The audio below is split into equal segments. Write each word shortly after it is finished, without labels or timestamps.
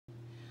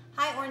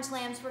Hi, Orange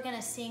Lambs. We're going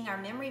to sing our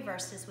memory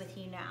verses with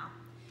you now.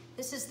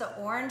 This is the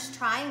Orange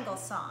Triangle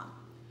song.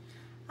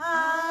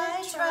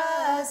 I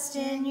trust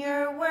in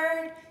your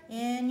word,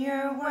 in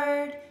your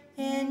word,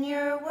 in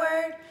your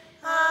word.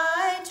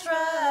 I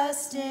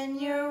trust in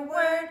your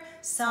word.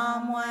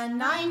 Psalm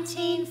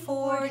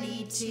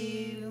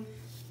 119:42.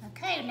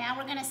 Okay, now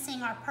we're going to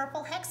sing our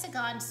Purple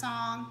Hexagon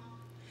song.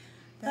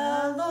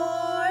 The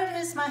Lord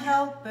is my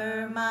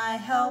helper, my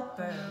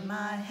helper,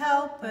 my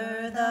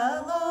helper.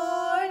 The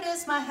Lord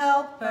is my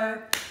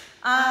helper.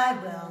 I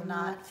will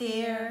not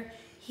fear.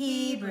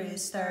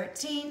 Hebrews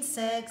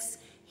 13:6.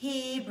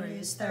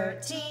 Hebrews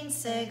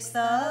 13:6.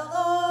 The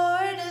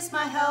Lord is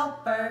my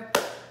helper.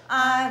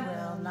 I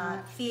will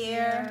not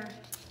fear.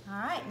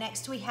 All right,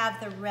 next we have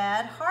the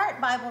Red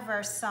Heart Bible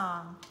verse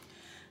song.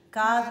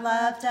 God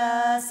loved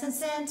us and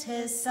sent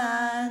his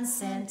son,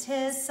 sent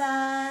his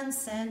son,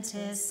 sent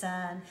his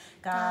son.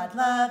 God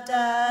loved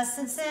us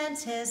and sent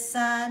his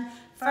son,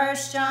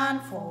 1 John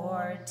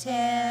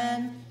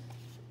 4:10.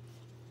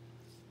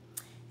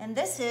 And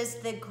this is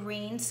the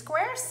Green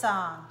Square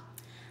song.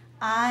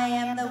 I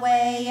am the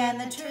way and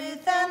the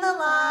truth and the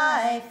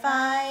life.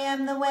 I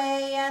am the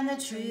way and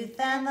the truth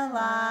and the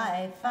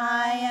life.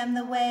 I am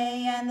the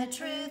way and the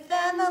truth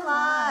and the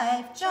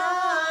life.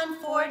 John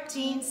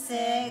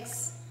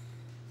 14:6.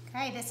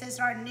 Okay, this is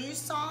our new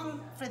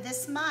song for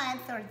this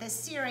month or this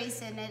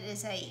series, and it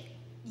is a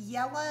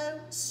yellow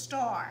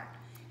star.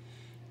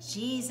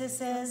 Jesus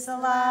is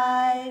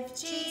alive,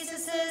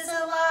 Jesus is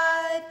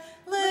alive.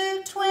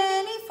 Luke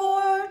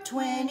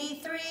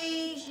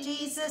 24:23,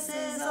 Jesus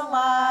is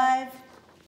alive.